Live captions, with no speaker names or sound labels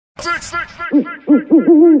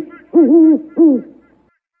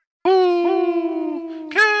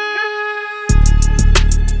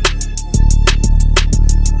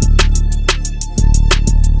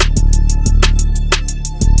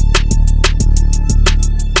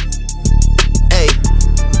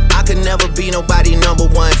Nobody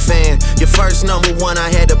 #1 fan. Your first #1, I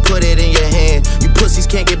had to put it in your hand. You pussies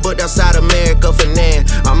can't get booked outside America for nan.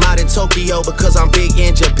 I'm out in Tokyo because I'm big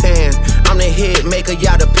in Japan. I'm the hit maker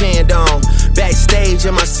y'all depend on. Backstage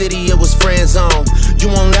in my city, it was friend zone. You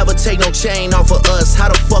won't never take no chain off of us. How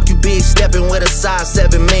the fuck you big stepping with a size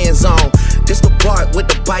 7 man zone? This the part with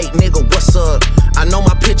the bite, nigga, what's up? I know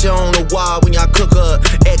my picture on the wall when y'all cook up.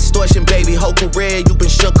 Extortion, baby, whole career you been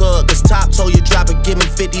shook up. Cause Top told you drop it, give me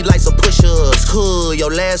 50 like some push-ups. Hood,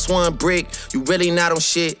 your last one brick, you really not on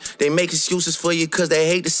shit. They make excuses for you cause they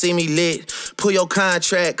hate to see me lit. Pull your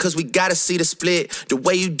contract cause we gotta see the split. The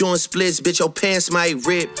way you doing splits, bitch, your pants might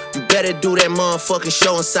rip. You better do that motherfucking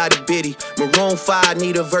show inside the bitty. Maroon 5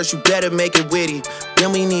 need a verse, you better make it witty.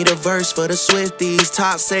 Then we need a verse for the Swifties.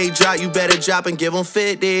 Top say drop, you better drop and give them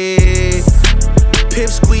 50. Pip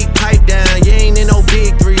squeak, pipe down, you ain't in no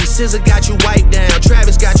big 3. Scissor got you wiped down,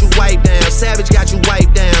 Travis got you wiped down, Savage got you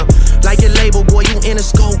wiped down. Like your label, boy, you in the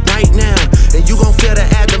scope right now. And you gon' feel the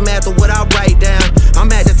aftermath of what I write down. I'm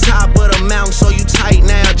at the top of the mountain, so you tight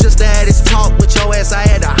now. Just to have this talk with your ass, I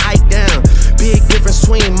had to hike down. Big difference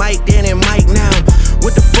between Mike then and Mike now.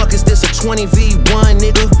 What the fuck is this, a 20v1,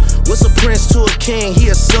 nigga? What's a prince to a king, he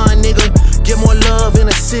a son, nigga? Get more love in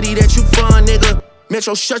the city that you from, nigga.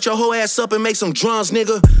 Metro, shut your whole ass up and make some drums,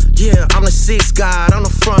 nigga. Yeah, I'm the 6th guy, I'm the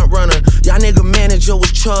front runner. Y'all nigga manager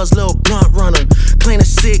was Charles' little blunt runner. Claim a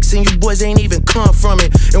 6 and you boys ain't even come from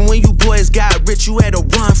it. And when you boys got rich, you had to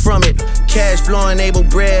run from it. Cash flowing, able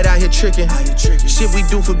bread out here tricking. Shit we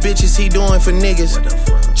do for bitches, he doing for niggas.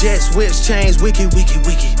 Jets, whips, chains, wicked, wicked,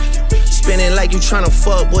 wicked. Spinning like you tryna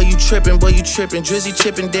fuck, boy, you trippin', boy, you trippin'. Drizzy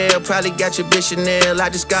Chippendale, probably got your bitch Chanel. I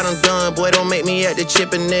just got them done, boy, don't make me at the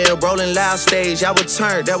Chippendale. Rolling loud stage, I was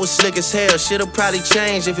turned, that was slick as hell. Shit'll probably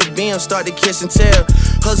change if his BM start to kiss and tell.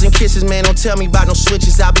 Hugs and kisses, man, don't tell me about no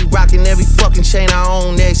switches. I be rocking every fucking chain I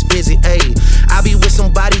own next visit, ayy. I be with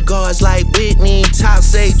some bodyguards like Whitney. Top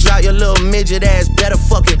say, drop your little midget ass, better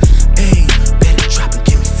fucking, ayy. Better drop and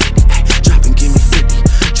give me 50, ayy. Drop and give me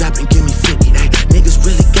 50, drop and give me 50, ayy. Niggas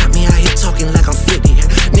really got me out here talking like I'm 50.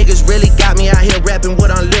 Niggas really got me out here rapping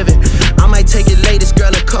what I'm living. I might take your latest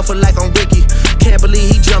girl and cuff her like I'm Ricky. Can't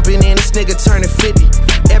believe he jumping in, this nigga turning 50.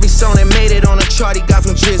 Every song that made it on the chart he got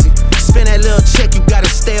from Drizzy. Spend that little check, you gotta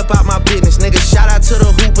stay up out my business, nigga. Shout out to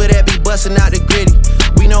the hooper that be busting out the gritty.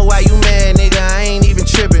 We know why you mad, nigga, I ain't even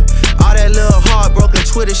tripping. All that little heartbroken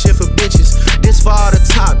Twitter shit for bitches. This for all the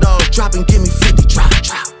top dogs, drop and give me 50, drop,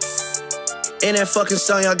 drop. In that fucking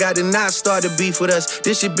song, y'all got to not start the beef with us.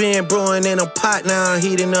 This shit been brewing in a pot, now I'm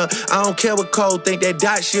heating up. I don't care what Cole think, that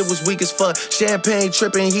dot shit was weak as fuck. Champagne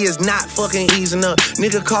tripping, he is not fucking easing up.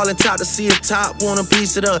 Nigga calling Top to see if Top want a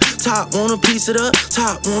piece of up. Top want a piece of up,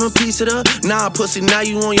 Top want a piece of up. Nah, pussy, now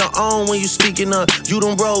you on your own when you speaking up. You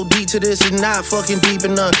done roll deep to this, is not fucking deep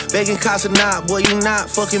enough. Begging Casa not, boy, you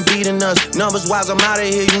not fucking beating us. Numbers wise, I'm out of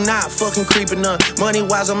here, you not fucking creeping up. Money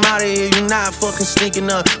wise, I'm out of here, you not fucking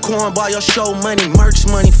sneaking up. Cornball, your show money, merch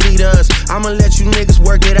money, feed us. I'ma let you niggas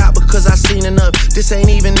work it out because I seen enough. This ain't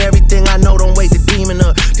even everything I know, don't wait the demon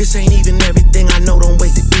up. This ain't even everything I know, don't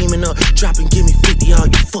wait the demon up. Drop and give me 50, all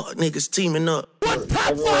you fuck niggas teaming up. What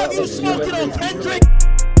top 5 you smoking on, Kendrick?